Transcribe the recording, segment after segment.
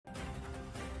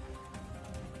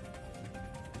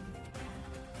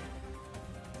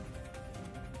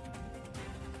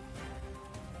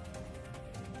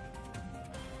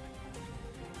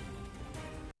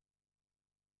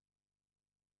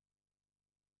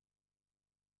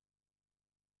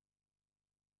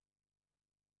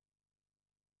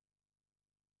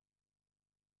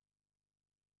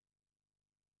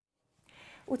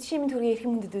ҮЗХ-ийн төргийн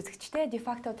эрхийн мөндөд үзэгчтэй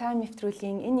Дэфакто Тойм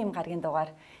нэвтрүүлгийн энэ юм гаргийн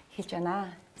дугаар эхэлж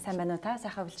байна. Сайн байна уу та?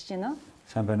 Сайхан билж байна уу?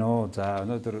 Сайн байна уу? За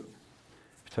өнөөдөр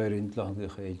бид хоёр энэ 7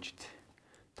 хоногийнхаа ээлжид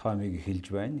Тоймыг эхэлж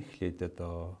байна. Эхлээд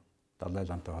одоо Далай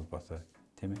ламтай холбоотой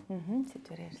тийм ээ.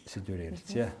 Сэдвээр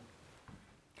ярилцъя.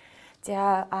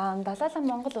 За Далай лам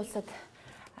Монгол улсад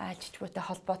альчч буйтай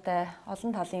холбоотой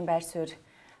олон талын байр суурь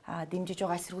дэмжиж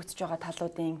байгаа эсэргүүцэж байгаа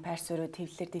талуудын байр суурьуд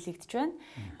хэвлэлээр дэлгэгдэж байна.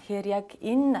 Тэгэхээр яг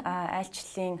энэ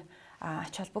айлчлалын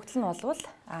ач холбогдол нь болвол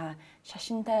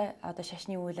шашинтай одоо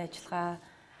шашны үйл ажиллагаа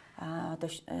одоо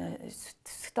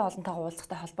төсөгтэй олонтойгоо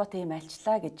уулзахтай холбоотой юм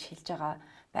айлчлаа гэж хэлж байгаа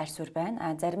байр суурь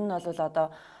байна. Зарим нь бол одоо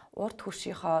урт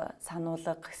хөршийнхөө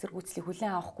сануулгыг эсэргүүцлийг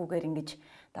хүлээн авахгүйгээр ингэж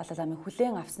Далай ламыг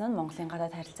хүлээн авсан нь Монголын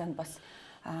гадаад харилцаанд бас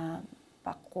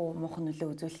баггүй муухан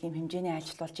нөлөө үзүүлэх юм хэмжээний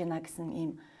ажил болж байна гэсэн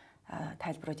ийм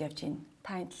тайлбарууд явж байна.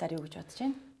 Та энэ талаар юу гэж бодож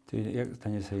байна? Тэгээ яг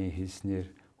таны саяын хэлснээр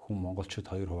хүн монголчууд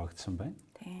хоёр хуваагдсан байна.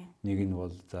 Нэг нь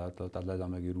бол за одоо Далай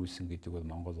ламыг ирүүлсэн гэдэг бол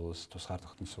Монгол улс тусгаар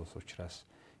тогтносон улс учраас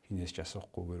хинээс ч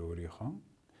асуухгүйгээр өөрийнхөө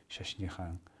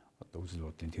шашныхаа одоо үзэл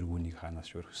бодлын тэргүүнийг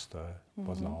хаанаас өрөх ёстой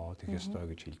болоо тэгэх ёстой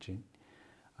гэж хэлж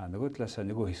байна. Нөгөө талаасаа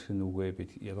нөгөө хэсэг нь үгүй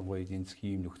бид ялангуяа эдийн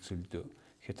засгийн нөхцөлд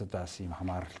хятадаас ийм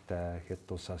хамааралтай хятад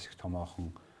улсаас их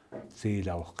томоохон зээл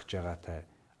авах гэж байгаатай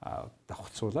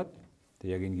давхцуулаад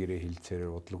яг энэ гэрээ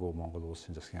хилцээрээр удалгүй Монгол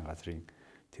улсын засгийн газрын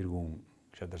тэргүүн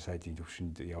шадар сайдын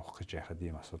төвшөнд явах гэж яхад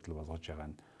ийм асуудал болгож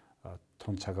байгаа нь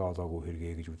тун цагаа олоогүй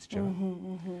хэрэгээ гэж үзэж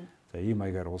байгаа. За ийм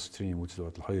маягаар улс төрийн үзэл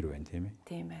бодол хоёр байна тийм ээ.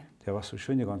 Тийм байна. Тэгээ бас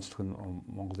өшөөний онцлог нь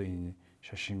Монголын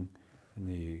шашин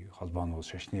холбоонууд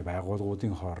шашны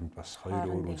байгууллагуудын хооронд бас хоёр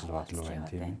өөр үзэл бодол байна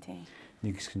тийм ээ.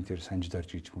 Нэг хэсэг нь тэр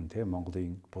санждарж гэж хүн тийм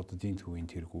Монголын буддын төвийн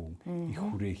тэргүүн их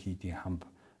хүрээ хийдийн хамб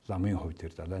ламын хувьд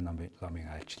тэр Далай ламын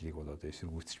айлчлалыг бол одоо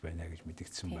эсэргүүцэж байна гэж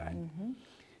мэдгдсэн байна.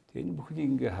 Тэгээ энэ бүхнийг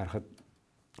ингээ харахад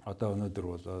одоо өнөөдөр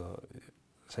бол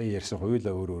сая ярьсан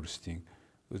хоёулаа өөр өөрсдийн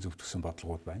зөвтгсөн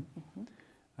бодлогууд байна.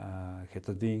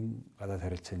 Хятадын гадаад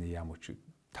харилцааны яам өчиг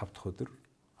 5 дахь өдөр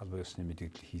албан ёсны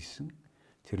мэдээлэл хийсэн.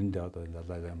 Тэрэндээ одоо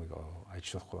Далай ламыг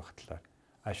ажиллахгүй байх талаар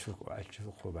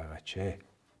ажиллахгүй байгаа ч.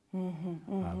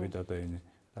 Бид одоо энэ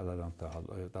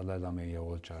Далай ламыг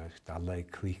явуулж байгаа Далай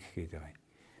клик гэдэг юм.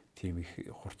 Тийм их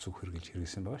хурц үг хэрэгжилж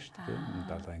хэрэгсэн байгаа шүү дээ.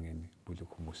 Далайн бүлэг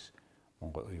хүмүүс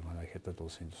Монгол манай хятад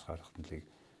улсын тусгаар тогтнолыг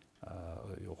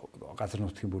газар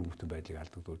нутгийн бүр бүтэн байдлыг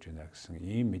алдагдуулж байна гэсэн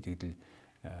ийм мэдээлэл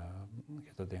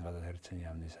хятадын гадаад харилцааны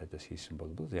яамны сайдаас хийсэн бол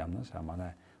яамнаас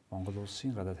манай Монгол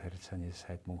улсын гадаад харилцааны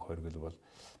сайд мөн хоригдол бол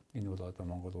энэ бол одоо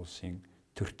Монгол улсын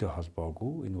төртэй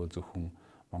холбоогүй энэ бол зөвхөн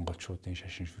монголчуудын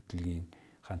шашин шүтлгийн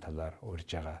хаан талаар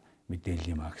урьж байгаа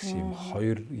мэдээлэл юм а гэсэн юм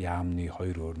хоёр яамны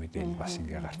хоёр өөр мэдээлэл бас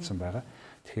ингээ гарцсан байгаа.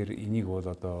 Тэгэхээр энийг бол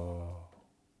одоо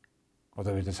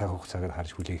бид цаг хугацаагаар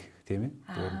харж хүлээх тийм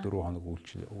ээ. 4 хоног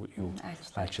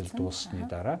айлчлал дууссаны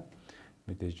дараа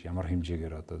мэдээж ямар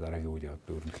хэмжээгээр одоо дараагийн үйл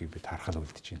явдал өрнөхийг бид харахад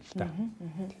үлдэж байна л да.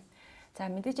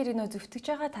 За мэдээж яг нөө зөвтгөж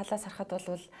байгаа талаас харахад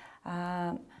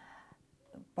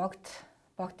бол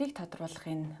богдыг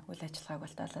тодруулахын үйл ажиллагааг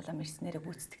бол Далай лам ирснээрээ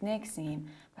гүйцэтгэнэ гэсэн юм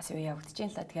бас юу явагдаж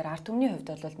байна л да. Тэгэхээр ард түмний хувьд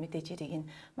бол мэдээж эрийг нь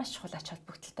маш чухал ач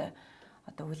холбогдолтой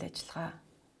одоо үйл ажиллагаа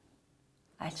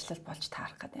айлчлал болж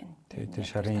таарах гэдэг байна. Тэр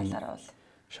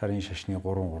шарын шашны 3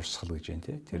 урсгал гэж байна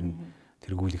тий. Тэр нь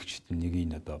тэргүүлэгчд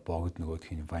нэгийг одоо богд нөгөөх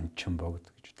нь ванчин богд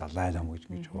гэж Далай лам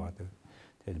гэж хуваадаг.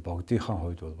 Тэгээд богдынхаа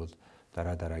хувьд бол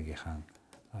дараагийнхаа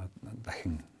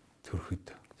дахин төрөхөд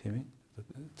тийм ээ.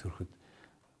 Төрөхөд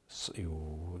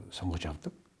сонгож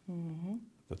авдаг.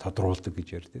 Тодруулдаг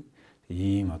гэж ярьдаг.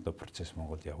 Ийм одоо процесс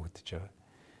Монголд явагдаж байгаа.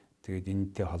 Тэгээд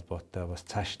энэтэй холбоотой бас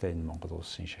цаашдаа энэ Монгол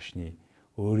улсын шашны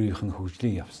өөрийнх нь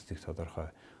хөгжлийн явцдыг тодорхой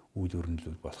үйл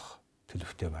өрнөлүүд болох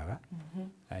төлөвтэй байгаа.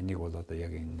 Энийг бол одоо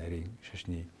яг энэ нарийн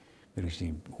шашны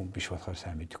мэргэжлийн хүн биш болохоор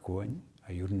сайн мэдэхгүй байна.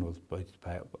 Ер нь бол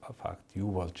факт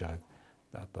юу болж байгааг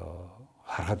одоо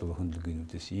харахад бол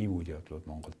хөндлөнгийнүүдээс ийм үйл явдлууд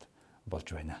Монголд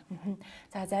болж байна.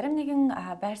 За зарим нэгэн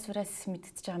байр сууриас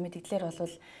мэдчихэж байгаа мэдээлэлээр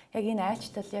бол яг энэ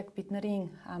айлчлал яг бидний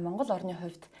Монгол орны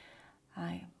хувьд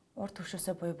урд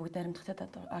хөршөөсөө буюу бүгд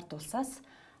найрамдахад ард улсаас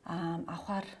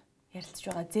авахар ярилцаж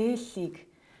байгаа зээлжлийг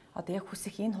одоо яг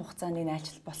хүсэх энэ хугацаанд энэ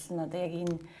айлчлал болсон нь одоо яг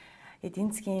энэ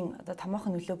эдийн засгийн одоо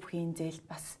томоохон нөлөө бүхий зээл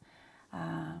бас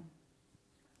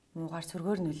муугаар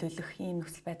сөргөөр нөлөөлөх ийм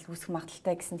нөхцөл байдал үүсэх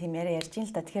магадaltaй гэсэн тийм яриа ярьж байна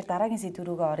л да. Тэгэхээр дараагийн сэдв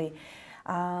рүүгээ оръё.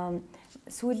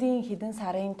 Сүүлийн хэдэн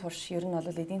сарын турш ер нь бол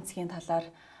эдийн засгийн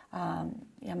талаар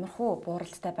ямархуу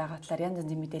буурууллаа байгаа талаар янз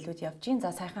янзын мэдээлэлүүд явж байна.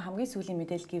 За саяхан хамгийн сүүлийн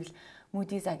мэдээлэл гэвэл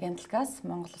Moody's агентлагаас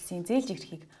Монгол улсын зээлжих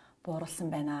эрхийг бууруулсан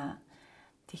байна.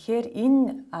 Тэгэхээр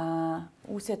энэ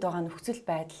үүсэт байгаа нөхцөл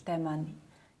байдалтай маань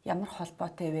ямар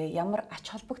холбоотой вэ? Ямар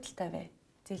ач холбогдолтой вэ?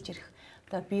 Зээлжих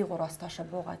одоо B3-аас доошо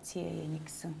буугаад CAA-1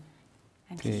 гэсэн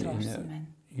англи руу орсон байна.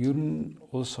 Ер нь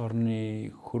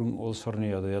улс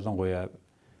орны одоо ялангуяа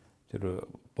тэр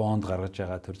бонд гаргаж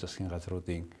байгаа төр засгийн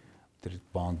газруудын тэр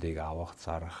бондыг авах,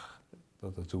 зарах,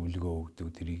 одоо зөвлөгөө өгдөг,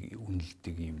 тэрийг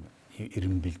үнэлдэг ийм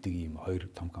эрен бэлдэг ийм хоёр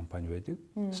том компани байдаг.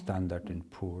 Standard and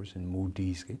Poor's and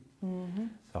Moody's гэдэг.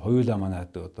 Хоёулаа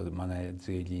манай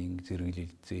зээлийн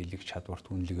зээлэх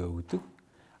чадварт үнэлгээ өгдөг.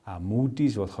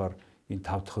 Moody's болохоор энэ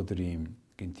 5 дахь өдөр ийм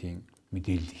гинтийн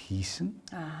мэдээлэл хийсэн.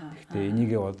 Гэхдээ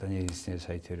энийгээ бол таны хэлснээр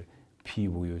сая тэр P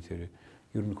буюу тэр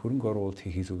ер нь хөрөнгө оруулалт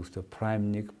хийх зөвлөгөөтэй Prime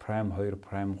 1, Prime 2,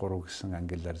 Prime 3 гэсэн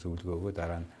ангиллаар зөвлөгөө өгөө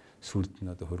дараа нь сүүлд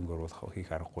нь одоо хөрөнгө оруулах хийх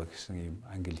аргагүй гэсэн ийм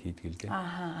ангил хийдэг л дээ.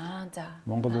 За.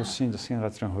 Монгол улсын засгийн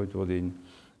газрын хувьд бол энэ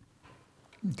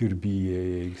тэр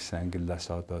BAA гэсэн ангиллаас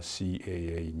одоо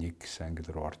CAA 1 гэсэн ангил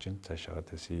руу орж ин цаашаа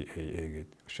одоо CAA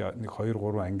гэдэг. Нэг 2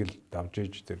 3 ангил давж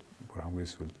иж тэр бүр хамгийн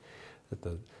сүүлд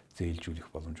одоо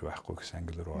зээлжүүлэх боломж байхгүй гэсэн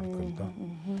англи руу ордог л доо.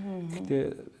 Гэхдээ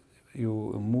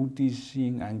юу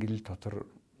Moody's-ийн англи дотор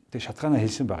тэг шалтгаанаа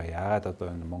хэлсэн байгаа. Яагаад одоо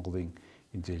энэ Монголын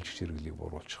энэ зээлжих зэрэглэлийг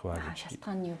бууруулчих вэ гэж.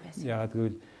 Шалтгаан нь юу байсан? Яагаад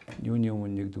гэвэл юуны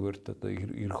өмнө нэгдүгээр одоо эх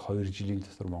 2 жилийн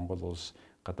дотор Монгол улс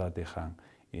гадаадынхаа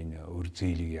энэ өр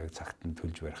зээлийг яг цагт нь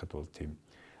төлж барихад бол тийм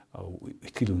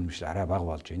ихтгэл үнэмшил арай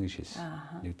бага болж байна гэж хэлсэн.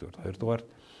 Нэгдүгээр. Хоёрдугаар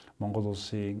Монгол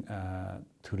улсын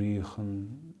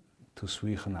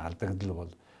төсвийнх нь алдагдал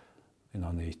бол энэ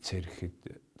оны эцсээр ихэд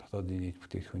дотоодын нийт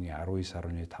бүтээгдэхүүний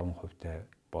 19.5%-тай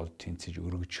Болд тэнцэж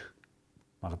өргөжих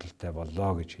магадлалтай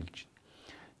боллоо гэж хэлж байна.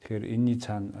 Тэгэхээр энэний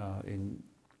цаана энэ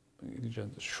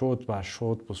шууд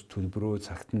бус төлбөрөө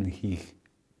цагт нь хийх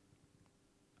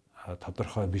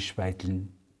тодорхой биш байдал нь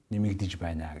нэмэгдэж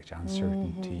байна гэж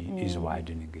uncertainty is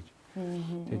widening гэж.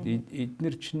 Тэгэд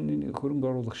эдгээр чинь хөрөнгө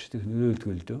оруулагчдыг нөлөөлдөг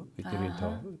л дөө. Бидний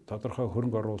тодорхой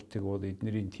хөрөнгө оруулалтыг бол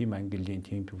эднэрийн тим ангиллын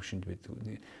тим төвшөнд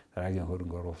байдаг. Дараагийн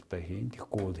хөрөнгө оруулалтаа хийн.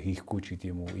 Тэгэхгүй бол хийхгүй ч гэдэг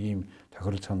юм уу. Ийм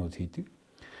тохиролцоонууд хийдэг.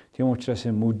 Тийм учраас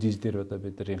Moody's дээр одоо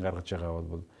бидний гаргаж байгаа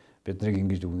бол биднийг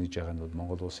ингэж дүгнэж байгаа нь бол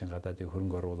Монгол улсын гадаадын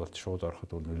хөрөнгө оруулалт шууд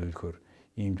ороход бол нөлөөлөхөөр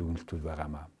ийм дүгнэлтүүд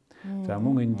байгаамаа. За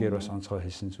мөн энэ дээр бас онцгой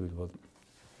хэлсэн зүйл бол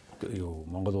юу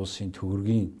Монгол улсын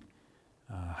төгрөгийн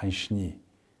ханшны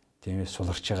тиймээс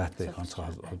суларч байгаатай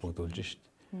онцгой холбогдуулж шүү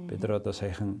дээ. Бид нар одоо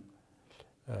саяхан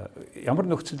ямар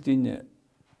нөхцөлд энэ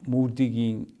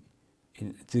Moody's-ийн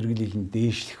зэрэглэлийг нь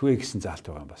дээшлэх вэ гэсэн заалт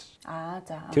байгаа юм бас.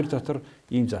 За. Тэр дотор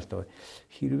ийм заалт байгаа.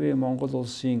 Хэрвээ Монгол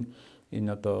улсын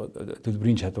энэ одоо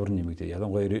төлбөрийн чадвар нэмэгдээ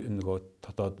ялангуяа нөгөө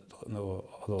дотоод нөгөө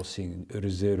олон улсын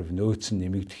резерв нөөц нь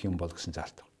нэмэгдэх юм бол гэсэн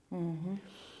заалт байна.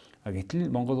 Гэтэл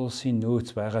Монгол улсын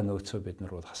нөөц нөөцөө бид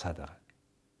нар бол хасаад байгаа.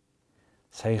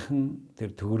 Саяхан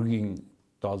тэр төгрөгийн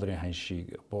долларын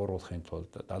ханшийг бууруулахын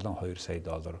тулд 72 сая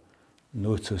доллар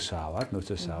нөөцөөсөө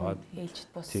аваад ээлжид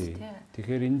бус тий.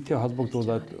 Тэгэхээр энэтэй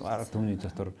холбогдуулаад арга түмний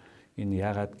дотор энэ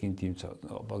яагаад гин тийм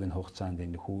богийн хугацаанд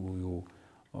энэ юу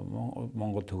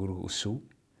Монгол төгрөг өсөв?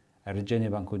 Аржааны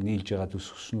банкуд нийлж байгаа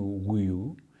төсөсөн үгүй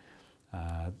юу?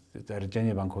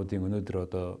 Аржааны банкуудын өнөөдөр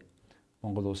одоо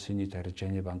Монгол улсын нийт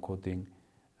аржааны банкуудын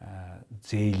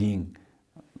зээлийн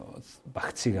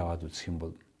багцыг аваад үзэх юм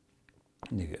бол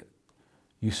нэг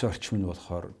 9 орчим нь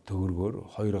болохоор төгрөгөөр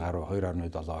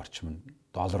 2.7 орчим нь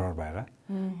доллараар байгаа.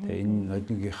 Тэгээ энэ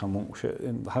нодныгийнхаа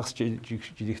хагас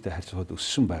жилийнхтэй харьцуулахад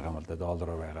өссөн байгаа юм л да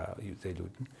доллараар байгаа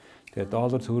зээлүүд нь. Тэгээ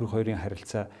доллар төгрөг хоёрын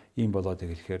харилцаа ийм болоод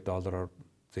ирэхээр доллараар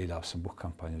зээл авсан бүх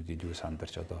компаниуд илүү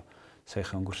сандарч одоо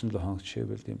саяхан өнгөрсөн 7 хоног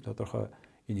жишээлбэл тийм тодорхой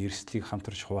энэ эрсдлийг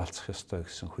хамтарч хуваалцах ёстой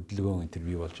гэсэн хөдөлгөөн энэ төр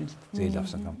бий болж байна л зээл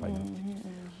авсан компаниуд.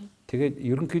 Тэгээд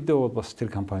ерөнхийдөө бол бас тэр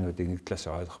компаниудыг нэг талаас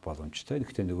ойлгох боломжтой.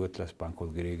 Гэхдээ нөгөө талаас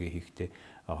банкуд гэрээгээ хийхдээ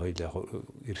хоёулаа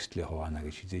эрсдлээ хуваана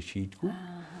гэж хизээ шийдгүү.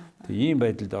 Тэгээ ийм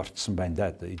байдалд орцсон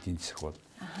байна да эдийн засаг бол.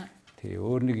 Тэгээ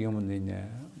өөр нэг юм энэ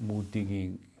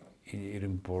Moody's-ийн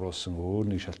эрен бууруулсан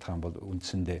өөр нэг шалтгаан бол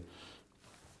үндсэндээ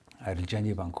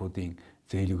арилжааны банкуудын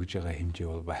зээл өгж байгаа хэмжээ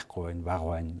бол байхгүй байна, бага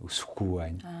байна, өсөхгүй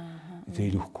байна.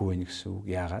 Зээл өгөхгүй байна гэсэн үг.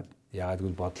 Яагаад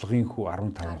гэвэл бодлогын хүү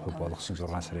 15% болгосон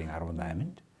 6 сарын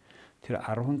 18-нд тэр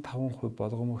 15%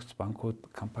 болгомогц банкуд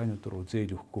компаниуд руу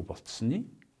зээл өгөхгүй болцсны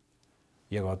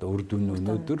яг одоо үр дүн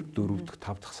өнөөдөр 4 дахь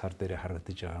 5 дахь сар дээр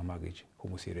харагдаж байгаамаа гэж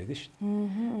хүмүүс яриад шүү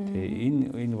дээ.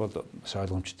 Тэгээ энэ бол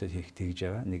ойлгомжтой тэгж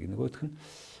байгаа. Нөгөөх нь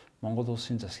Монгол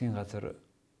улсын засгийн газар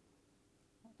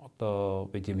одоо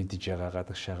бид мэдж байгаа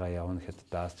гадагшаага явна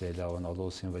хятадаас зээл авна, олон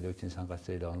улсын валютын сангаас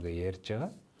зээл авна гэж ярьж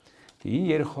байгаа. Тэгээ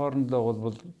энэ ярих хоорондоо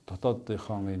бол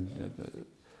дотоодынхон энэ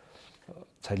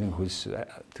цалин хөлс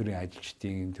төрийн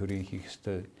ажилчдын төрийн хийх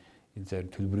ёстой энэ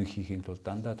зарим төлбөрийг хийхийн тулд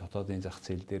дандаа дотоодын зах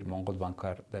зээл дээр Монгол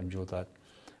банкаар дамжуулаад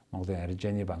Монголын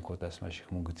арилжааны банкудаас маш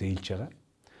их мөнгө зээлж байгаа.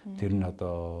 Тэр нь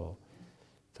одоо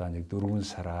За нэг 4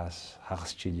 сараас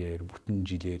хагас жилээр бүтэн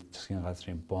жилээр засгийн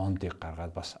газрын бондыг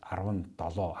гаргаад бас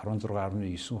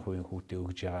 16.9% хүүтэй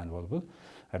өгж байгаа нь бол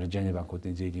арижааны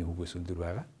банкуудын зээлийн хүүгээс өндөр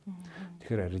байгаа.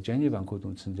 Тэгэхээр арижааны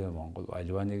банкуд үндсэндээ Монгол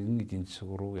альва нэгэн эдийн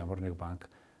засаг руу ямар нэг банк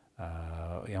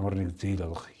ямар нэг зээл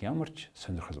олгох ямар ч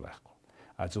сонирхол байхгүй.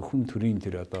 Зөвхөн төрийн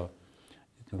тэр одоо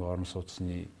нэг орон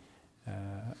сууцны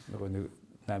нөгөө нэг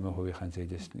 8%-ийн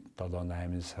зээлээс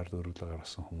 7-8 сард өргөдөл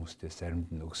гаргасан хүмүүстээс заримд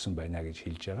нь өгсөн байна гэж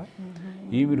хэлж байгаа.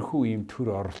 Иймэрхүү ийм төр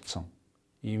оролцсон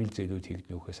ийм л зээлүүд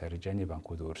хийгднөхөөс арижааны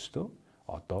банкуд өөрсдөө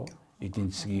одоо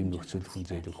эдийн засгийн ийм нөхцөл хүн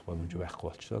зээл өгөх боломж байхгүй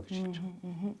болчихлоо гэж хэлж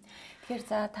байгаа. Тэгэхээр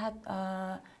за та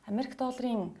Америк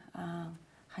долларын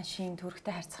ханшийн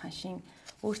төгрөгтэй харьцах ханшийн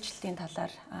өөрчлөлтийн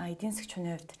талаар эдийн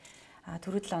засгийн хувьд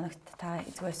түрүү 7 хоногт та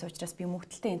эзгүй байсан учраас би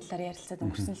мөнгөлтэй энэ талаар ярилцаад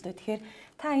өнгөрсөн л дээ. Тэгэхээр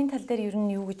та энэ тал дээр ер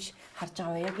нь юу гэж харж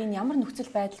байгаа вэ? Яг энэ ямар нөхцөл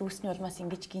байдал үүсний улмаас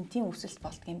ингэж гинтийн үүсэлт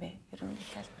болдго юм бэ? Ер нь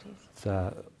тайлбар хийвэл. За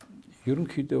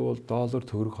ерөнхийдөө бол доллар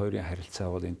төгрөг хоёрын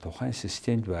харилцаа бол энэ тухайн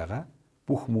системд байгаа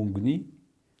бүх мөнгөний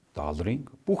долларын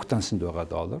бүх тансанд байгаа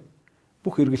доллар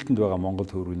бүх эргэлтэнд байгаа Монгол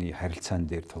төгрөгийн харилцаан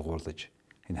дээр тулгуурлаж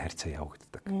энэ харилцаа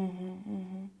явагддаг.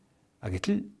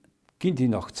 Гэтэл гинт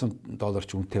энэ огцон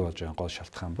долларч үнэтэй болж байгаа гол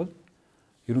шалтгаан бол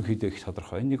ерөнхийдөө их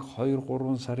тодорхой. Нэг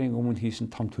 2-3 сарын өмнө хийсэн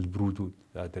том төлбөрүүд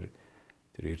тэр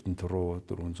Эрдэнэт руу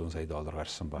 400 сая доллар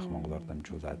гарсан байх Монголоор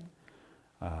дамжуулаад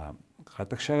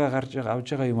гадагшаага гарч авж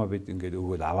байгаа юмаа бид ингээд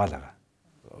өгөөл аваал байгаа.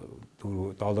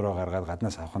 Доллароо гаргаад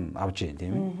гаднаас авах нь авж юм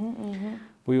тийм ээ.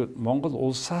 Буюу Монгол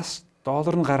улсаас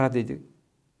доллар нь гараад идэг.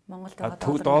 Монголд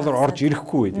байгаа доллар орж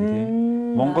ирэхгүй байдаг тийм.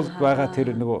 Монголд байгаа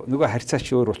тэр нөгөө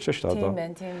харьцаач өөр болчихно шүү дээ одоо.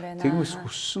 Тийм байна. Тэгмээс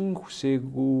хүссэн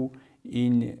хүсээгүй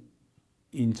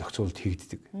энэ зохицуулт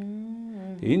хийгддэг.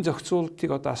 Энэ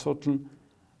зохицуултыг одоо асуудал нь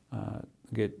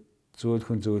ингээд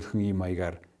зөөлхөн ийм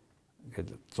маягаар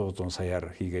ингээд 100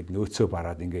 саяар хийгээд нөөцөө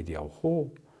бараад ингээд явах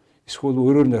уу? Эсвэл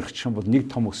өөрөөр нь орчих юм бол нэг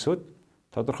том өсөөд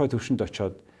тодорхой төвшөнд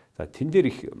очиод за тэн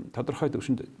дээр их тодорхой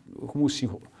төвшөнд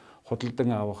хүмүүсийн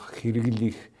худалдан авах,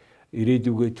 хэрэглэх,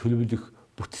 ирээдүгээ төлөвлөх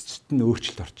бүтцэд нь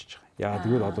өөрчлөлт орчиж байгаа. Яагаад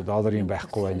гэвэл одоо долларын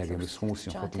байхгүй байна гэмээс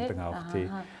хүмүүсийн худалдан авах тий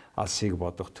алсыг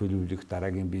бодох, төлөвлөх,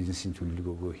 дараагийн бизнесийн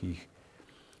төлөвлөгөөгөө хийх.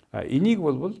 Энийг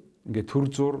бол ингээд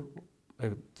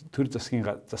төр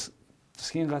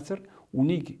засгийн газар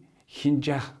үнийг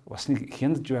хинжаах бас нэг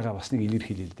хяндж байгаа бас нэг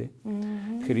илэрхийлэл дээ.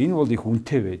 Тэгэхээр энэ бол их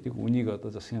үнэтэй байдаг. Үнийг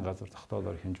одоо засгийн газар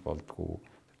тогтоолоор хинж болдгоо.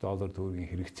 Доллар төгрөгийн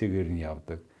хэрэгцээгээр нь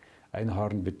явдаг. Энэ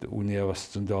хооронд бид үнээ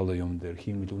бас зөндөө олон юм дээр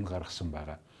хиймэл үн гаргасан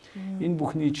байгаа. Энэ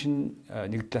бүхний чинь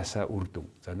нэг талаасаа үр дүн.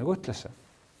 За нөгөө талаасаа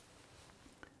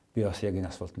би бас яг энэ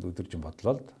асуултанд өдөржин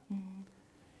бодлоо л.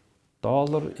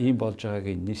 Доллар ийм болж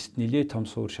байгаагийн нэлээд том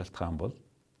суур шалтгаан бол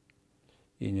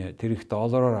энэ тэр их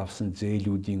доллараар авсан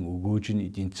зээлүүдийн өгөөж нь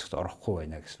эдийн засгт орохгүй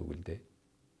байна гэсэн үг л дээ.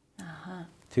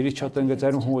 Тэр ч одоо ингээд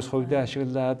зарим хүмүүс хувьдаа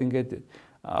ашиглаад ингээд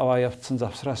аваа явцсан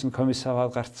завсраас нь комисс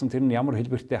аваад гарцсан тэр нь ямар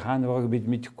хэлбэртэй хаана байгааг бид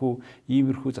мэдэхгүй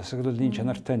иймэрхүү засаглалын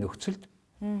чанартай нөхцөлд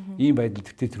ийм байдал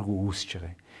дэвтэргүй үүсэж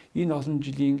байгаа юм. Энэ олон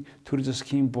жилийн төр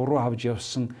засгийн буруу авж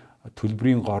явсан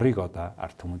төлбөрийн горыг одоо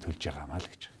ард түмэн төлж байгаа маа л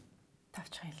гэж.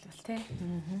 Тавч хэлвэл тий.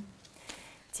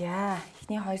 За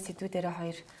эхний хоёр сэдвүүдээрээ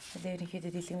хоёр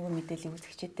ерөнхийдөө дэлгэрэнгүй мэдээллийг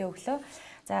үзэгчдэд өглөө.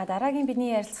 За дараагийн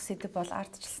бидний ярилцах сэдэв бол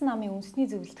ардчилсан намын үндэсний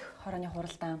зөвлөлдөх хорооны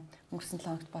хуралдаан өнгөрсөн 7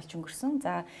 хоногт болж өнгөрсөн.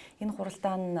 За энэ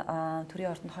хуралдаан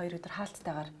төрийн ордонд 2 өдөр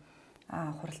хаалттайгаар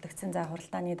хуралдагдсан. За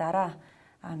хуралдааны дараа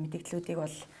мэдээллүүдийг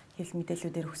бол хэл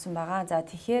мэдээллүүдээр өгсөн байгаа. За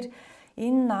тэгэхээр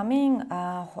энэ намын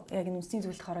яг үндэсний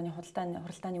зөвлөлдөх хорооны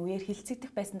хуралдааны үеэр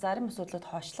хилцэгдэх байсан зарим асуудлууд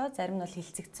хоошлоо, зарим нь бол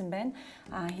хилцэгдсэн байна.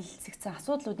 Хилцэгдсэн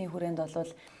асуудлуудын хүрээнд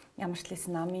бол ямар ч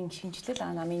хэлсэн намын шинжилэл,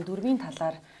 намын дөрвийн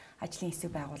талаар ажлын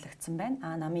хэсэг байгуулагдсан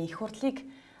байна. Намын их хурлыг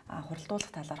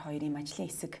хуралдуулах талаар хоёр ийм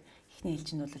ажлын хэсэг эхний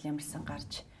ээлжинд бол ямарсан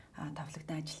гарч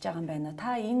тавлагдан ажиллаж байгаа юм байна.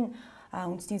 Та энэ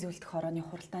үндэсний зөвлөлдөх хорооны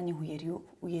хуралдааны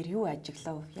үеэр юу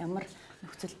ажиглав? Ямар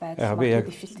нөхцөл байдал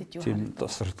дэвшилтэд юу харагдав? Тийм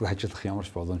тосрогдгүй ажиллах ямар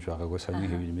ч боломж байгаагүй сонины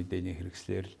хэвлэл мэдээний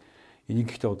хэрэгслэр л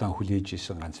энийг ихтэй удаан хүлээж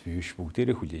исэн ганц биш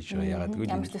бүгдээрээ хүлээж байгаа. Ягаад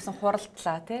гэвэл ямар ч гэсэн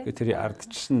хуралдлаа тий. Тэр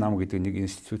ардчилсан нам гэдэг нэг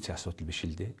институцийн асуудал биш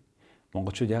л дээ.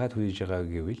 Монголчууд ягаад хүлээж байгаа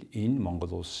гэвэл энэ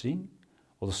Монгол улсын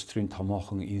улс төрийн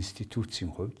томоохон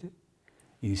институцийн хувьд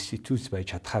институц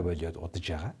байж чадхаа болоод удаж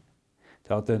байгаа.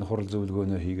 Тэгээ одоо энэ хурал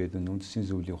зөвлөгөөнөө хийгээд үндэсний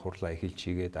зөвлөлийн хурлаа эхэлж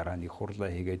хийгээд дараа нь их хурлаа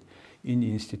хийгээд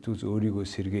энэ институт өөрийгөө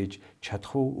сэргээж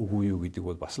чадах уу үгүй юу гэдэг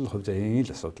бол бас л хувь заяаны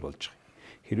л асуудал болж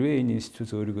байгаа. Хэрвээ энэ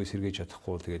институт өөрийгөө сэргээж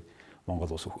чадахгүй тэгээд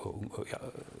Монгол улс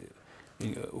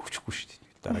өвчихгүй шүү дээ.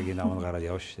 Дараагийн нам нь гараад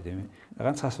явна шүү дээ, тийм ээ.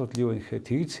 Ганц асуудал юу вэ гэхээр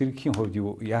тэгж сэргэхийн хувьд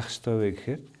юу яах ёстой вэ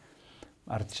гэхээр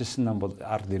ардчилсан нам бол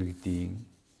ард иргэдийн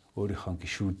өөрийнхөө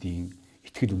гишүүдийн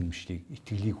итгэл үнэмшлийг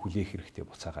итгэлийг хүлээх хэрэгтэй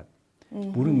буцаагаад.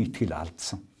 Бүрэн итгэл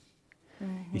алдсан.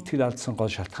 Итгэл алдсан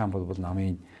гол шалтгаан бол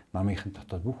намынхын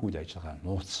дотоод бүх үйл ажиллагаа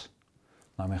нууц.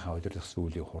 Намынхаа удирдах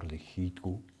зүйлийн хурлыг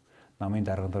хийдгүү. Намын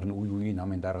даргандар нь үе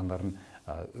намын даргандар нь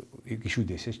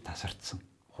гişүүдээсээ тасардсан.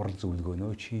 Хурал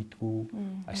зөвлөгөөнөө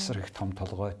хийдгүү. Асар их том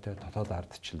толгойтой дотоод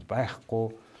ардчил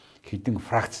байхгүй. Хідэн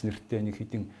фракц нэртэй нэг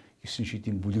хідэн 9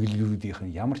 шидийн бүлэглэлүүдийнх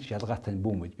нь ямар ч ялгаатай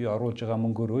бүү мэд. Би оруулж байгаа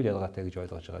мөнгөөр л ялгаатай гэж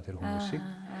ойлгож байгаа тэр хүмүүсийг.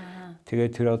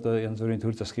 Тэгээд тэр одоо янз бүрийн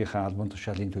төр засгийнхаа албан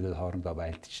тушаалын төлөө хоорондоо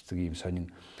байлдчихдаг ийм сонин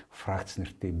фракц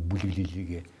нэртэй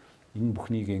бүлэглэлийг энэ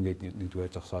бүхнийг ингээд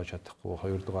нэгдүгээр зогсоож чадахгүй,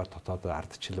 хоёрдугаар дотоод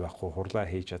ардчил байхгүй, хурлаа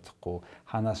хийж чадахгүй,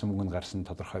 хаанаас мөнгө нь гарсан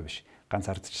тодорхой биш. Ганц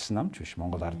ардчилсан намч биш,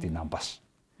 Монгол ардын нам бас.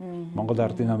 Монгол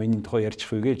ардын нам энэ тухай ярьчих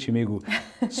үгээ чимээгүй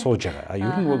сууж байгаа.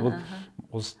 Ер нь бол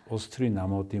улс төрийн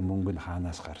намуудын мөнгө нь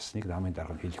хаанаас гарсныг намын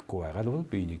дарга нь хэлэхгүй байгаа л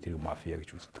бол би энийг тэр мафиа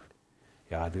гэж үздэг.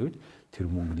 Яагаад гэвэл тэр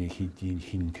мөнгөний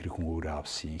хин тэр хүн өөрөө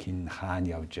авсан, хин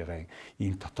хаана явж байгаа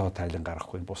ийм дотоод тайлан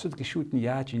гарахгүй. Бусад гишүүд нь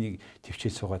яаж энийг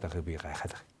төвчээд суугаад байгааг би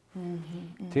гайхаад байна.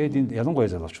 Тэгээд энд ялангуяа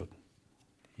залуучууд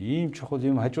ийм чухал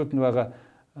юм хажууд нь байгаа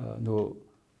нөгөө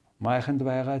майханд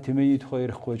байгаа тэмээний тухай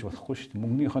ярихгүй гэж болохгүй шүү дээ.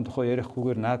 Мөнгөнийхэн тухай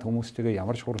ярихгүйгээр наад хүмүүстэйгээ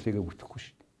ямар ч хурлыг бүтэхгүй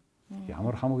шүү дээ.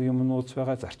 Ямар хамаг юм нууц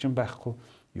байгаа зарчим байхгүй.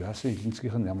 Яасан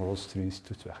эзэнцгийнх нь ямар улс төрийн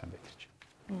институт байх юм бэ гэж.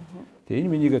 Тэгээ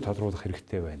энэ минийгээ тодруулах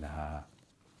хэрэгтэй байна.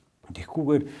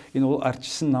 Тэгэхгүйгээр энэ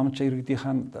ардчилсан намч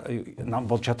иргэдийнхэн нам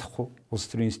болж чадахгүй. Улс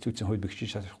төрийн институтын хувьд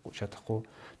бэхжиж чадахгүй.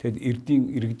 Тэгэд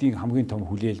иргэдийн хамгийн том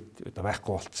хүлээлт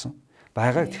байхгүй болцсон.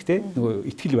 Байгаа гэхдээ нөгөө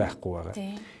итгэл байхгүй байгаа.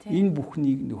 Энэ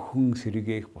бүхнийг нөхөн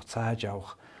сэргээх, буцааж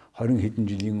авах 20 хэдэн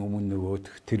жилийн өмнө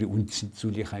нөгөөдх тэр үндсэн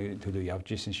зүйлийнхаа төлөө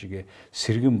явж исэн шигээ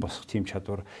сэргэн босох тийм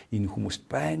чадвар энэ хүмүүст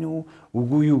байна уу,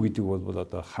 үгүй юу гэдэг бол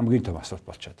одоо хамгийн том асуулт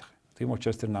болчиход байгаа. Тийм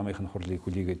учраас тэр намынхын хурлыг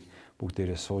хүлээгээд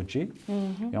бүгдээрээ суужээ.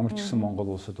 Ямар ч гэсэн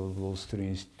Монгол улсад бол улс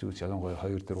төрийн институт ялангуяа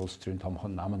хоёр дээр улс төрийн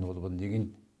томхон нам нь бол нэг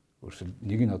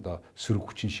нь одоо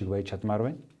сөрөг хүчин шиг байж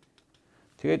чадмаар байна.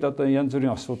 Тэгээд одоо янз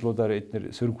бүрийн асуудлуудаар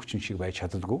эдгээр сөрөг хүчин шиг байж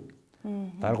чаддаггүй.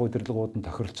 Дарга удирдлагууд нь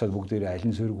тохиролцоод бүгдээрээ аль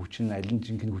нь сөрөг хүчин, аль нь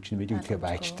жинхэнэ хүчин мэдэгдэхээ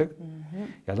байчдаг.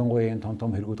 Ялангуяа энэ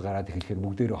том хэргүүд гараад эхлэхээр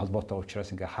бүгдээрээ холбоотой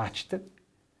учраас ингээ хаачдаг.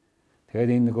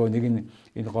 Тэгээд энэ нөгөө нэг нь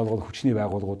энэ гол хүчний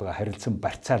байгууллагуудаа харилцан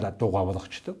барьцаалаад дуугаа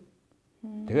болгочдөг.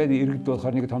 Тэгээд иргэд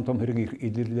болохоор нэг том хэрэг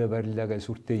илэрлээ барилаа гэж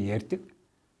сүртэй ярьдаг.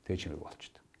 Тэгээд чимэг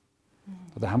болчдөг.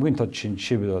 Одоо хамгийн тод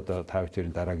жишээ би одоо та бүхэн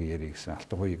дараагийн ярих гэсэн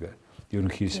алтан хуйг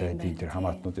ерөнхий сайдын тэр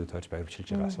хамаатнуудыг тооч баримтчилж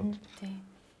байгаа асуудал.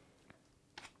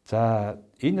 За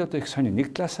энэ одоо их сони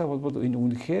нэг талаасаа бол энэ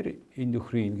үнэхээр энэ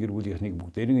нөхрийн гэр бүлийнхнийг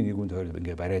бүгдээрийн нэгүнд тойрол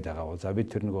ингээ бариад байгаа бол за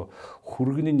бид тэр нөгөө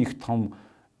хүргэний нэг том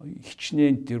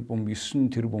хичнээн тэрбум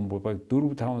 9 тэрбум баг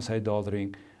 4-5 сая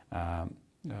долларын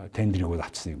тендрийг бол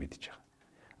авцсныг мэдэж байгаа.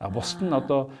 А бусд нь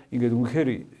одоо ингээд үнэхээр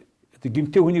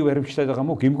гимтэй хүнийг баримтлаад байгаа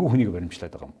мó гимгүү хүнийг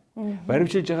баримтлаад байгаа мó.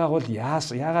 Баримтжилж байгаа бол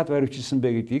яагаад баримтжилсан бэ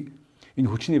гэдгийг энэ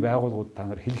хүчний байгууллагууд та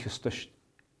нар хэлэх ёстой шүү дээ.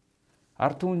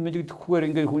 Ард түмэнд мэдэгдэхгүйгээр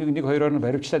ингээд хүнийг нэг хоёроор нь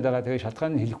баримтлаад байгаа. Тэгээ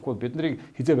шалтгаан нь хэлэхгүй бид нарыг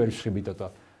хизээ баримтлахыг бид одоо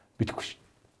бидэхгүй шүү дээ.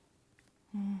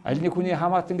 Аль нэг хүний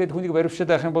хамаат ингээд хүнийг баримтлаад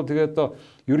байх юм бол тэгээ одоо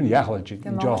ер нь яах болж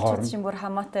байна? Жоохоор нь бүр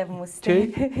хамаатай хүмүүс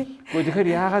тийм. Гэхдээ тэгэхээр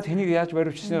яагаад хэнийг яаж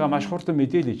баримтчсныгаа маш хурдан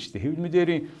мэдээлээ ч дээ. Хэвлэл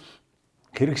мэдээрийн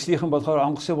хэрэгслийнхэн болохоор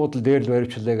онгоцны буудлын дээр л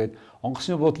баримтлаа гэдэг.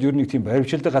 Онгоцны буудлын ер нь тийм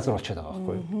баримтчилдаг газар болчиход байгаа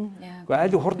байхгүй юу? Гэхдээ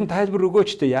аль хурдан тайлбар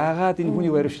өгөөч дээ. Яагаад энэ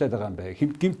хүнийг баримтлаад байгаа юм бэ?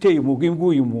 Гимтэй юм уу?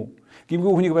 Гимгүй юм уу?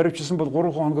 Гимгүй хүнийг баримтчилсан бол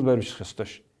 3 хоногт баримтлах ёстой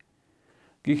ш.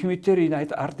 Гэх мэтээр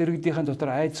энэ ард иргэдийнхэн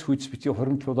дотор айдас хүйц битгий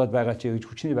хуримтлуулаад байгаа ч гэж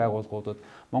хүчний байгууллагуудад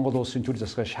Монгол улсын төр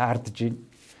засгаа шаардж байна.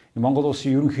 Монгол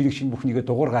улсын ерөнхийлөгч энэ бүхнийгээ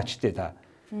дугуйргаачтэй та.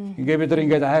 Ингээ бид нар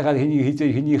ингээд айгаад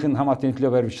хэнийх нь хамаатны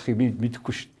төлөө баримтлахыг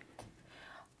мэдэхгүй ш.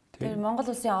 Тэр Монгол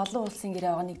улсын олон улсын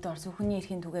гэрээ байгаа нэг дор сүхний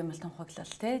эрхийн түгээмэл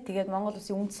тунхаглал тий. Тэгээд Монгол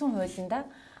улсын үндсэн хуулиндаа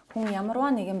хүн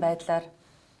ямарваа нэгэн байдлаар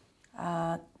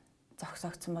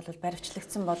зогсоогдсон бол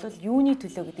баримтлагдсан бол юуны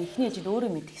төлөө гэдэг эхний ээлжид өөрөө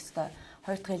мэдэх ёстой.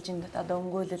 Хоёр дахь ээлжинд одоо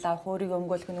өмгөөлөл авах, өөрийгөө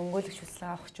өмгөөлөх нь өмгөөлөгч хүслэг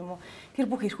авах ч юм уу. Тэр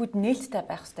бүх эрхүүд нээлттэй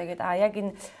байх ёстой гэдэг. Яг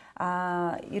энэ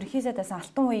ерөнхий сайдаас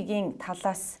алтан хуйгийн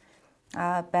талаас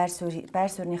байр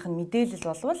суурьных нь мэдээлэл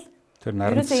болвол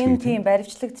ерөөсөө энэ тийм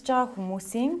баримтлагдж байгаа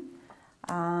хүмүүсийн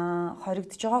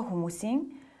хоригдож байгаа хүмүүсийн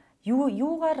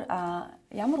юугаар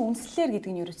ямар үнслэлээр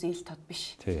гэдэг нь ерөөсөө ил тод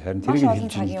биш. Тий, харин тэрийг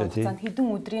хэлж байгаа тийм. Хэдэн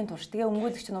өдрийн турш тэгээ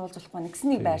өмгөөлөгч нь уулзуулахгүй нэгсэн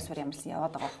нэг байр суурь ямарсан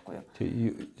яваад байгаа байхгүй юу?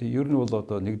 Тий, ер нь бол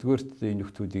одоо нэгдүгээрт энэ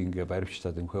нөхдүүдийг ингээ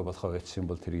баримтчлаад өмхөө болохоо байсан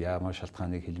бол тэр ямар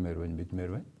шалтгааныг хэлмээр байна,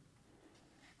 мэдмээр байна.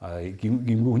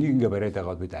 Гимгүү хүнийг ингээ бариад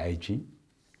байгаа бол бид айж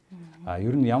байна.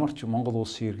 Ер нь ямар ч Монгол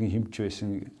улсын иргэн хэмж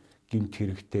байсан гимт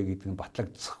хэрэгтэй гэдэг нь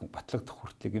батлагдах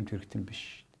хүртэл гимт хэрэгтэй юм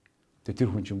биш.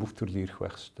 Тэр хүн чинь бүх төрлийн ирэх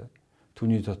байх ёстой.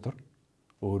 Түүний дотор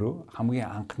өөрөө хамгийн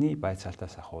анхны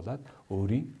байцаалтаас ахуулаад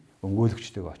өөрийн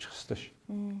өмгөөлөгчтэйгээ очих ёстой ш.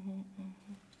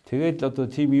 Тэгээд л одоо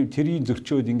тийм тэрийн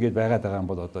зөрчөөд ингэж байгаад байгаа юм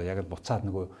бол одоо яг л буцаад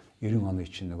нөгөө 90 оны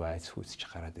чинь нөгөө айц хүйсч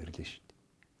гараад ирлээ ш.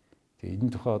 Тэгээд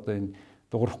энэ тухай одоо энэ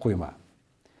дуурахгүй юм аа.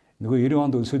 Нөгөө 90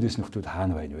 онд өлсөдөөс нөхдүүд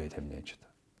хаана байна вэ тамниж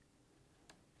одоо.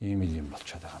 Ийм юм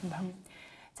болчиход байгаа юм да.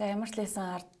 За ямар ч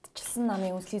лсэн ардчилсан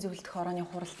намын үндэслэл зөвлөлдөх орооны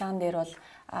хуралдаан дээр бол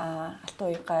алтан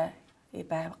уяга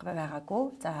байгаагүй.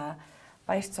 За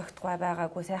баяр цогтгой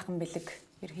байгаагүй, сайхан бэлэг,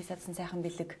 ерхий садсан сайхан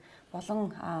бэлэг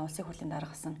болон улсын хурлын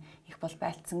дараахсан их бол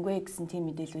байлцсангүй гэсэн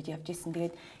тийм мэдээлүүд явж исэн.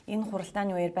 Тэгээд энэ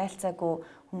хуралдааны үеэр байлцаагүй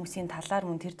хүмүүсийн талаар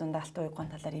мөн тэр дунд алтан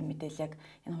уягийн талаар ийм мэдээлэл яг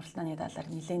энэ хуралдааны талаар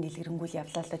нэлээд дэлгэрэнгүй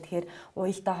явлаа л да. Тэгэхээр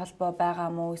уялдаа холбоо байгаа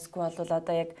мó эсвэл бол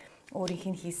одоо яг өөрийнх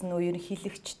нь хийсэн үү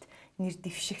ерөнхийлөгчд нэр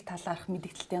дэвших талаарх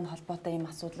мэдээлэлтэй холбоотой ийм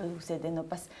асуудал үүсээд байна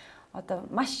уу? Бас одоо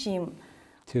маш ийм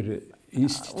тэр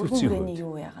институцийн хувьд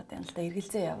юу яагаад байна л да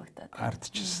эргэлзээ явагдаад.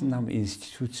 Ардчилсан нам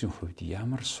институцийн хувьд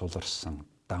ямар суларсан,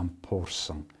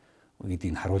 дампуурсан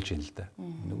гэдгийг харуулж байна л да.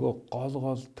 Нөгөө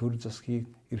гол төр засгийг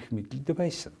эрх мэдэлд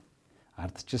байсан.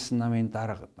 Ардчилсан намын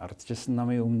дарга, ардчилсан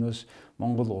намын өмнөөс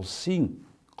Монгол улсын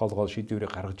гол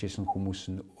шийдвэрийг гаргаж исэн хүмүүс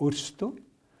нь өөрсдөө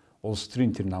улс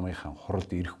төрийн тэр намынхаа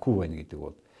хуралд ирэхгүй байна гэдэг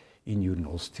бол энэ юу н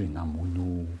улс төрийн нам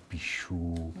үнүү биш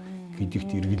үү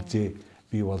гэдэгт эргэлзээ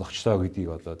бий болгочлоо гэдгийг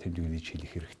одоо тэмдэглэж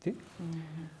хэлэх хэрэгтэй.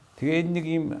 Тэгээ энэ нэг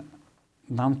юм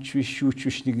намч биш шүүч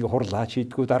биш нэг хурлаач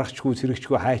хийдгүү дарагчгүй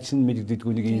зэрэгчгүй хайцсан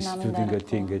мэддэгдэггүй нэг институт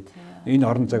ингээд энэ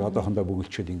орон цаг одоохондоо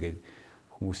бөглөчөөд ингээд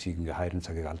хүмүүсийг ингээд хайрын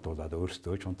цагийг алдуулаад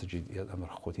өөрсдөө ч унтаж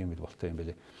амархгүй тийм л болтой юм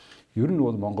байлээ. Ер нь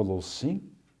бол Монгол улсын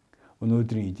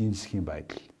өнөөдрийн эдийн засгийн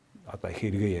байдал одоо их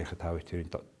хэрэгээ ярих тав тэрийн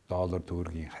доллар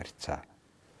төгрөгийн харьцаа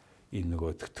энэ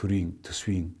нөгөө төрийн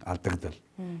төсвийн алдагдал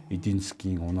эдийн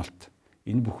засгийн уналт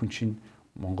энэ бүхэн чинь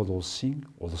Монгол улсын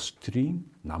улс төрийн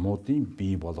намуудын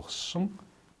бий болгосон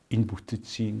энэ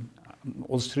бүтцийн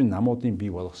улс төрийн намуудын бий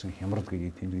болгосон хямрал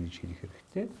гэдгийг тэмдэглэж хэлэх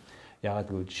хэрэгтэй. Яагаад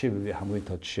гэвэл жишээ хамгийн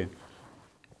тод жишээ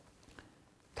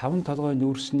 5 толгой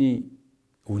нүүрсний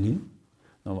үнэ нь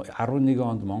 11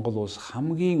 онд Монгол улс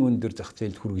хамгийн өндөр зах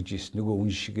зээлд хүргэж ирсэн нөгөө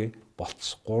үн шигээ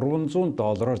болц $300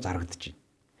 зарагдаж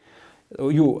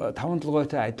байна. Юу 5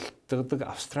 толгойтой адилтгадаг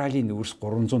Австралийн нүүрс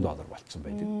 $300 болцсон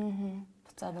байдаг.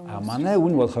 Манай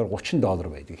үн болохоор $30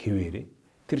 байдаг хэвээрээ.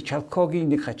 Тэр Чалкогийн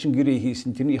нэг хачин гэрээ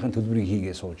хийсэн тэрнийхэн төлбөрийг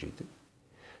хийгээ сууж идэг.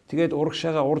 Тэгээд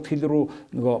урагшаага урд хил рүү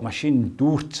нөгөө машин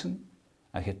дүүрцэн.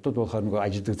 Хятад болохоор нөгөө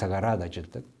ажилдаг цагаараа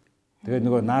ажилдаг. Тэгээд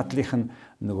нөгөө наадлынх нь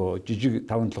нөгөө жижиг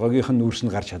 5 толгойгийнх нь нүүрс нь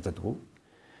гарч чаддаггүй.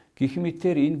 Гэх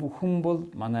мэтээр энэ бүхэн бол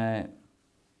манай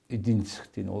эдийн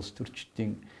засгийн улс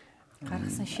төрчдийн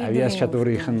гаргасан шийдвэрийн авиас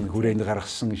чадварынх нь хүрээнд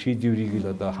гаргасан шийдвэрийг л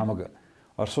одоо хамаг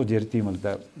Оросууд ярьдсан юм л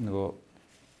да нөгөө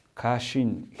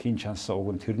кашин хин чанса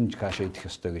уг нь тэрнж каш идэх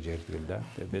ёстой гэж ярьдаг л да.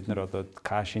 Тэгээд бид нар одоо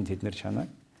кашин тэднэр чанаа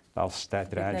давстай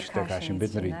драйвтай кашин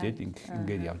бид нар идээд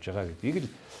ингээд явж байгаа гэдгийг л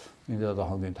энэ одоо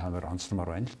хогийн таамаар онцломоор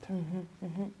байна л да.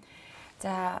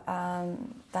 За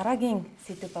дараагийн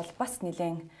сэдв бол бас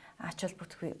нэлээд ач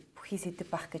холбогдох сэдв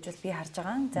байх гэж бол би харж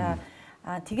байгаа.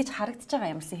 За тэгэж харагдаж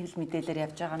байгаа ямарсан хэвлэл мэдээлэлээр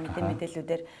явж байгаа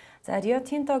мэдээллүүдээр за Рио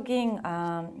Тинтогийн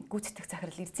гүйцэтгэх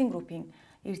захирал эрхийн группийн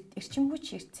эрчим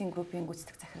хүч эрхийн группийн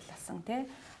гүйцэтгэх захирал асан тий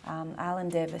Алан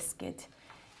Дэвис гээд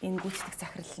энэ гүйцэтгэх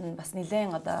захирал нь бас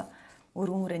нэлээд одоо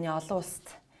өргөн хүрээний олон улсад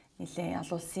нэлээд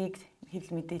олон улсыг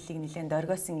хэвлэл мэдээллийг нэлээд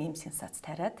оргиосон ийм сенсац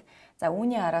тариад за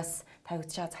үүний араас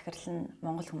тавигдж байгаа захирал нь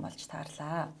монгол хүн болж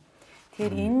таарлаа.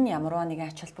 Тэгэхээр энэ ямарваа нэгэн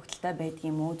ач холбогдолтой байдаг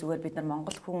юм уу? Зүгээр бид нар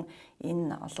монгол хүн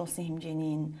энэ олон улсын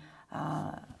хэмжээний энэ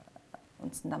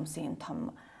үндсэн дамсын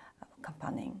том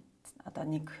компанийн одоо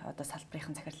нэг одоо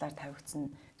салбарын захирлаар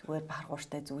тавигдсан зүгээр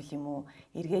бахархууртай зүйл юм уу?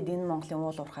 Эргээд энэ Монголын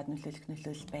уул уурхайд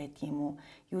нөлөөлөл байдаг юм уу?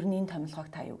 Ер нь энэ томилгоог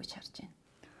та юу гэж харж байна?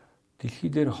 Дэлхий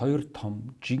дээр хоёр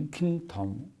том, жинхэнэ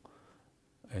том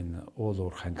энэ уул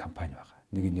уурхайн компани байгаа.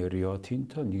 Нэг нь Рио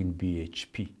Тинто, нэг нь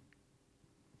BHP.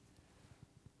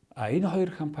 Энэ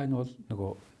хоёр компани бол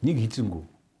нөгөө нэг эзэнгүй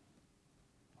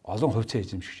олон хувьцаа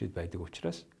эзэмшигчид байдаг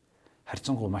учраас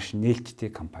харьцангуй маш нээлттэй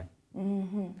компани.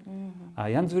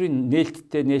 Янз бүрийн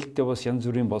нээлттэй бас янз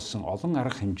бүрийн болсон олон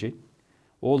арга хэмжээ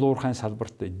уул уурхайн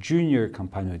салбарт junior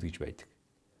компаниуд гэж байдаг.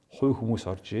 Хувь хүмүүс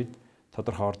орж ирээд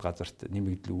тодорхой орд газарт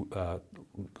нэмэгдэл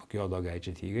геологи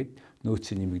ажил хийгээд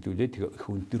нөөцийг нэмэгдүүлээд их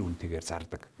өндөр үнэтэйгээр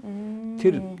зардаг.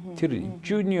 Тэр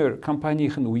junior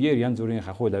компанийн үеэр янз бүрийн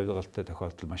хахуул авилгалтай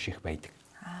тохиолдол маш их байдаг.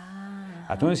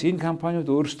 Түүнээс энэ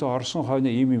компаниуд өөрсдөө орсон хойно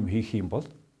ийм хийх юм бол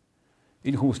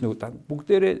энэ хүмүүс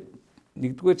бүгдээрээ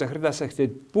нэгдүгээр захирлаасаа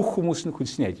ихтэй бүх хүмүүс нь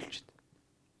хөлсний ажиллаж байна.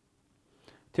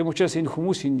 Тийм учраас энэ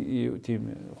хүмүүс тийм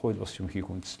хууль бос юм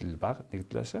хийх үндэслэл бага нэг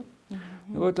талаасаа.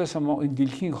 Нөгөө талаасаа энэ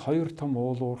дэлхийн хоёр том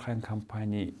уул уурхайн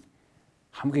компани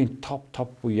хамгийн топ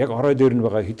буюу яг орой дээр нь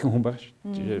байгаа хэдхэн хүн байгаа шүү.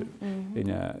 Жишээ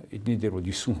энэ эдний дээр бол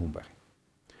 9 хүн байна.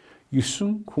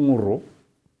 9 хүн руу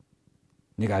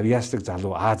нэг авиастик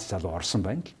залуу Аз залуу орсон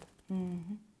байна л да.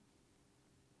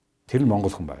 Тэр нь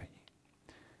монгол хүн байна.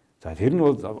 За тэр нь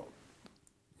бол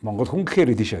монгол хүн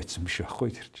гэхээр дээшээ очсон биш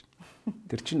байхгүй тэр чинь.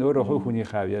 Тэр чинь өөрөө хувь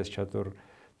хүнийхээ авиас чадвар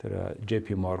тэр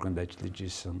JP Morgan-д ажиллаж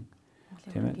исэн.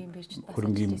 Тийм ээ.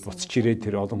 Хөрөнгөний буцаж ирээд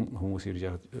тэр олон хүмүүс ирж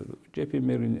яг JP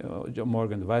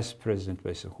Morgan Vice President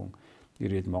байсан хүн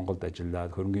ирээд Монголд ажиллаад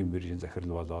хөрөнгөний биржийн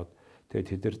захирал болоод тэгээд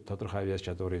тэд нар тодорхой авиас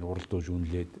чадварыг уралдуулж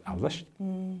үнэлээд авлаа шүү.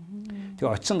 Тэгээ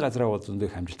очисон газараа бол зөндөө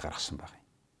хамжилт гаргасан байна.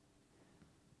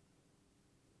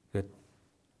 Тэгээд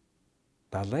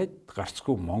Далайд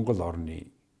гарцгүй Монгол орны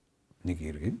нэг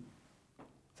иргэн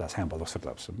за сайн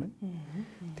боловсрол авсан байна.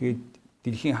 Тэгээд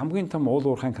дэлхийн хамгийн том уул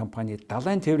уурхайн компани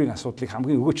Далайн тээврийн асуудлыг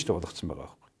хамгийн өгөөчтэй болгоцсон байгаа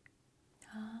байхгүй.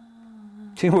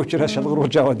 Тийм учраас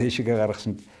шалгаруулж аваад дэшигээ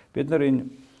гаргасан. Бид нар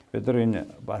энэ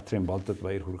баатрын Болдод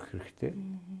баяр хүргэх хэрэгтэй.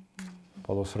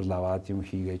 Боловсрол аваад юм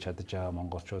хийгээ чадж байгаа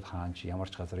монголчууд хаанч ямар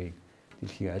ч газрыг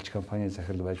дэлхийн аж компанийн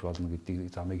захирал байж болно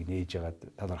гэдэг замыг нээж ягаад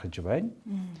талархаж байна.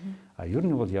 Ер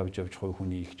нь бол явж хувь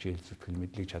хүний их хичээл зүтгэл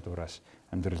мэдлэг чадвараас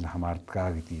амьдрал нь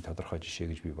хамаардгаа гэдгийг тодорхой жишээ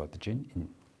гэж би бодож байна. Энэ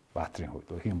Баатрын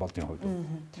хувьд, эрхийн Болдын хувьд.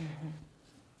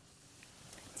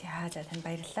 За танд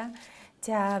баярлалаа.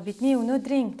 За бидний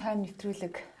өнөөдрийн тойм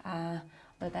нэвтрүүлэг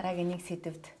дараагийн нэг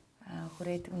сэдвд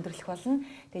хүрээд өндөрлөх болно.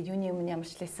 Тэгээд юуны өмнө ямар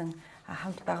ч лсэн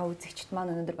хамт байгаа үзэгчд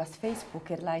маань өнөөдөр бас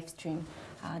Facebook-ээр лайв стрим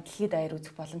дэлхийд даяар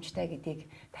үзэх боломжтой гэдгийг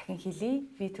дахин хэлье.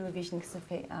 B2 Vision гэсэн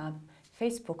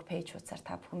Facebook пэйж хуудасаар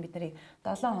та бүхэн биднийг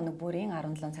 7 хоног бүрийн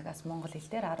 17 цагаас монгол хэл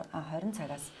дээр 20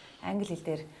 цагаас англи хэл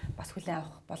дээр бас хүлээн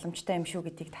авах боломжтой юм шүү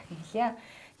гэдгийг дахин хэлье.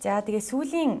 За тэгээ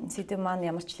сүүлийн сэдв маань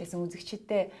ямар ч лсэн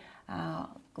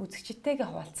үзэгчтэйгээ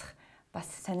хуваалцах бас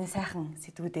сонин сайхан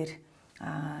сэдвүүдээр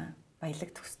баялаг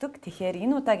төсдөг. Тэгэхээр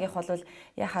энэ удаагийнх бол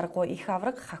яхааргүй их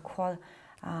авраг Хакухо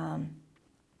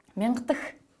 1000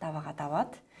 дахь даваагаа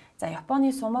даваад за Японы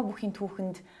Сума бүхийн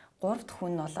түүхэнд 3 дахь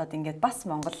хүн болоод ингээд бас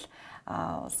Монгол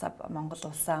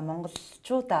улсаа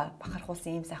монголчуудаа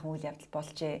бахархуулсан ийм сайхан үйл явдал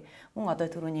болжээ. Мөн одоо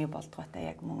түрүүний болдгоотой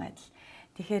яг мөн адил.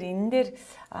 Тэгэхээр энэ дээр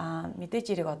мэдээж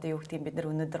ирэг одоо юу гэдгийг бид нар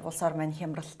өнөөдөр улс ор маань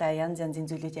хямралтай янз янзын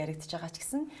зүйлүүд яригдчихэж байгаа ч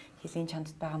гэсэн хэлийн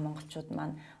чамдд байгаа монголчууд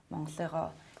маань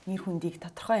Монголыгоо нэр хүндийг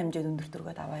тодорхой хэмжээд өндөр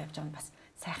төргөд аваа явж байгаа нь бас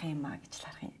сайхан юм аа гэж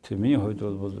харах юм. Тийм миний хувьд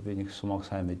бол би нэг сумаг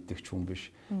сайн мэддэг ч хүн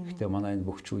биш. Гэхдээ манай энэ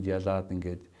бөхчүүд ялаад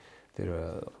ингээд тэр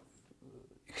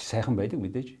их сайхан байдаг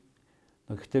мэдээж.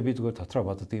 Гэхдээ би зүгээр дотроо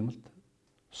боддог юм л да.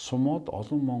 Сумууд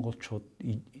олон монголчууд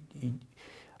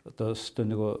одоо өстө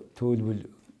нөгөө төлбөл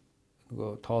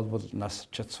нөгөө тоолбол нас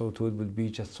чадсуу төлбөл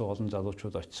бие чадсуу олон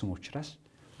залуучууд очисон учраас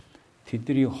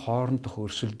тэдний хоорондох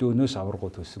өрсөлдөөнөөс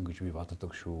аваргуу төлсөн гэж би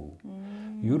боддог шүү.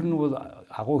 Ер нь бол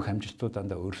агуу хамжилтууд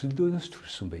дандаа өрсөлдөөнөөс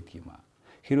төрсөн байдаг юм аа.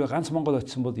 Хэрвээ ганц Монгол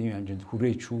очисон бол ийм хэмжээнд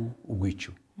хүрээч үү, үгүй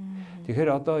ч үү. Тэгэхээр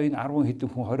одоо энэ 10 хэдэн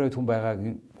хүн 20 хүн байгааг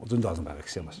зөндөө олон байгаа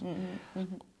гэсэн юм бас.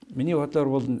 Миний бодлоор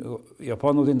бол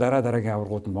Японуудын дараагийн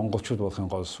аваргууд нь монголчууд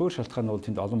болохын гол суурь шалтгаан нь бол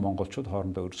тэнд олон монголчууд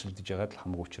хоорондоо өрсөлдөж байгаад л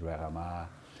хамаагүй учир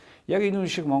байгаамаа. Яг энэ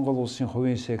шиг Монгол улсын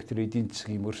хувийн сектор эдийн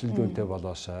засгийн өрсөлдөөнтэй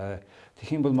болоосай.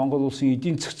 Тэгхийн бол Монгол улсын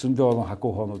эдийн засаг зөндөө олон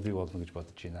хакухонууд бий болно гэж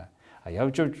бодож байна.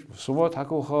 Явж сумууд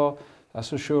хакухо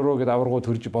асуушуруу гэдэг аваргууд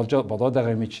төрж болоод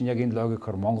байгаа юм чинь яг энэ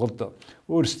логикоор Монголд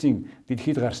өөрсдийн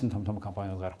дэлхийд гарсан том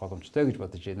компаниуд гарах боломжтой гэж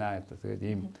бодож байна. Тэгээд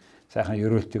ийм сайхан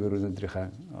ерөөлтөөр өнөөдрийнхээ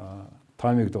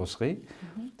таймыг дуусгая.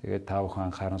 Тэгээд та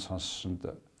бүхэн анхааран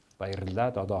сонссонд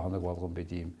баярлалаа. 7 хоног болгон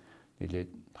бид ийм нэлээд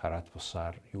хараат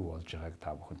бусаар юу болж байгааг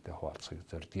та бүхэнтэй хуваалцахыг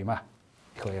зорддог юм аа.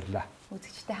 Их баярлалаа.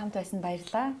 Үзэгчтэй хамт байсан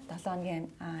баярлалаа. 7 хоногийн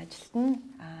ажилд нь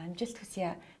амжилт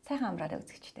хүсье. Сайхан амраарай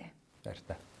үзэгчтэй.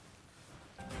 Баярлалаа.